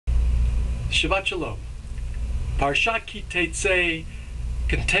Shabbat Shalom. Parshat Kee Tetzeh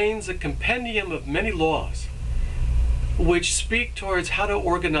contains a compendium of many laws which speak towards how to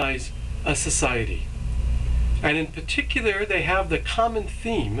organize a society. And in particular, they have the common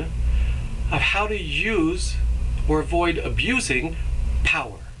theme of how to use or avoid abusing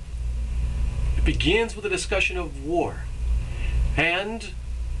power. It begins with a discussion of war and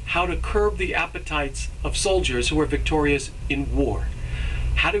how to curb the appetites of soldiers who are victorious in war.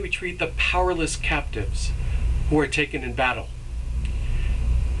 How do we treat the powerless captives who are taken in battle?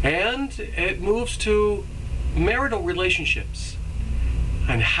 And it moves to marital relationships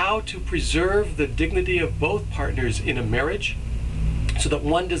and how to preserve the dignity of both partners in a marriage so that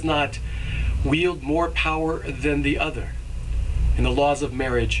one does not wield more power than the other in the laws of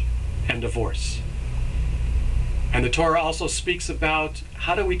marriage and divorce. And the Torah also speaks about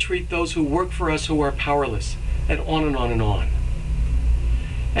how do we treat those who work for us who are powerless, and on and on and on.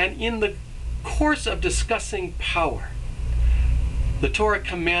 And in the course of discussing power, the Torah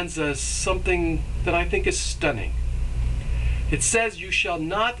commands us something that I think is stunning. It says, "You shall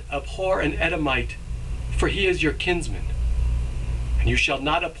not abhor an Edomite, for he is your kinsman. And you shall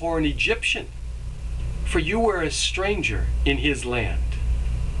not abhor an Egyptian, for you were a stranger in his land."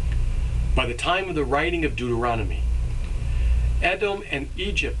 By the time of the writing of Deuteronomy, Edom and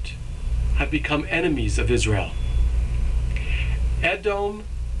Egypt have become enemies of Israel. Edom,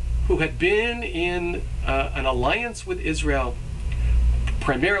 who had been in an alliance with Israel,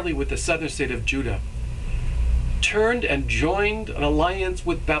 primarily with the southern state of Judah, turned and joined an alliance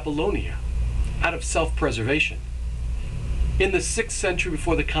with Babylonia out of self-preservation. In the 6th century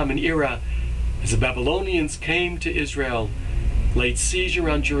before the Common Era, as the Babylonians came to Israel, laid siege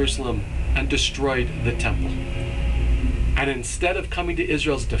around Jerusalem, and destroyed the temple. And instead of coming to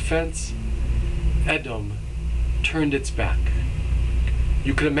Israel's defense, Edom turned its back.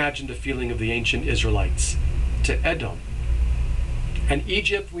 You can imagine the feeling of the ancient Israelites to Edom. And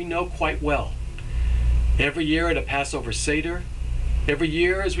Egypt we know quite well. Every year at a Passover Seder, every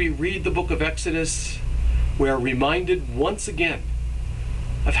year as we read the book of Exodus, we are reminded once again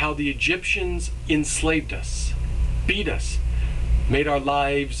of how the Egyptians enslaved us, beat us, made our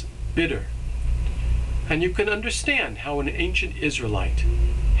lives bitter. And you can understand how an ancient Israelite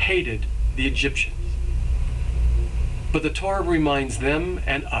hated the Egyptians. But the Torah reminds them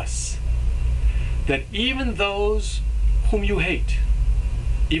and us that even those whom you hate,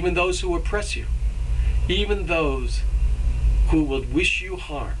 even those who oppress you, even those who will wish you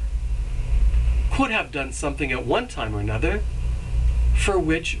harm, could have done something at one time or another for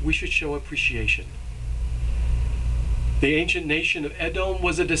which we should show appreciation. The ancient nation of Edom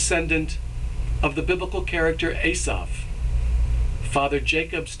was a descendant of the biblical character Esau, Father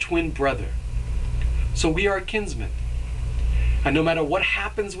Jacob's twin brother. So we are kinsmen. And no matter what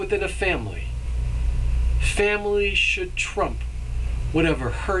happens within a family, family should trump whatever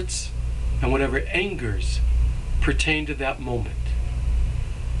hurts and whatever angers pertain to that moment.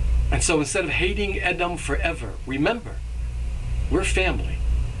 And so instead of hating Edom forever, remember, we're family,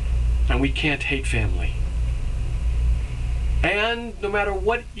 and we can't hate family. And no matter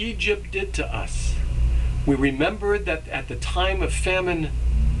what Egypt did to us, we remember that at the time of famine,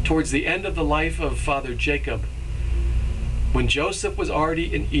 towards the end of the life of Father Jacob, when Joseph was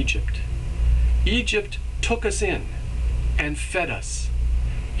already in Egypt, Egypt took us in and fed us.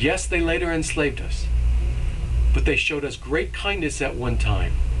 Yes, they later enslaved us, but they showed us great kindness at one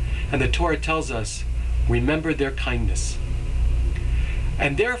time. And the Torah tells us, remember their kindness.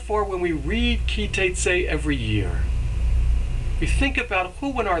 And therefore, when we read Kee Tetzeh every year, we think about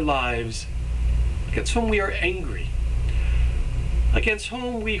who in our lives against whom we are angry, against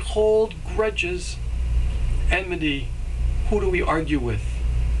whom we hold grudges, enmity. Who do we argue with?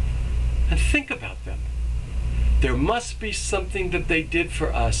 And think about them. There must be something that they did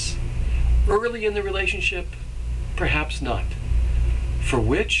for us early in the relationship, perhaps not, for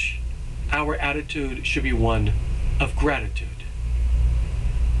which our attitude should be one of gratitude.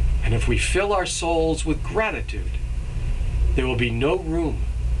 And if we fill our souls with gratitude, there will be no room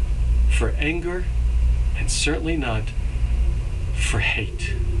for anger and certainly not for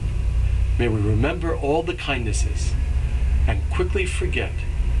hate. May we remember all the kindnesses and quickly forget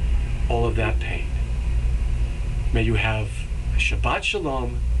all of that pain. May you have a Shabbat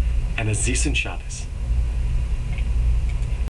Shalom and a Zis and Shabbos.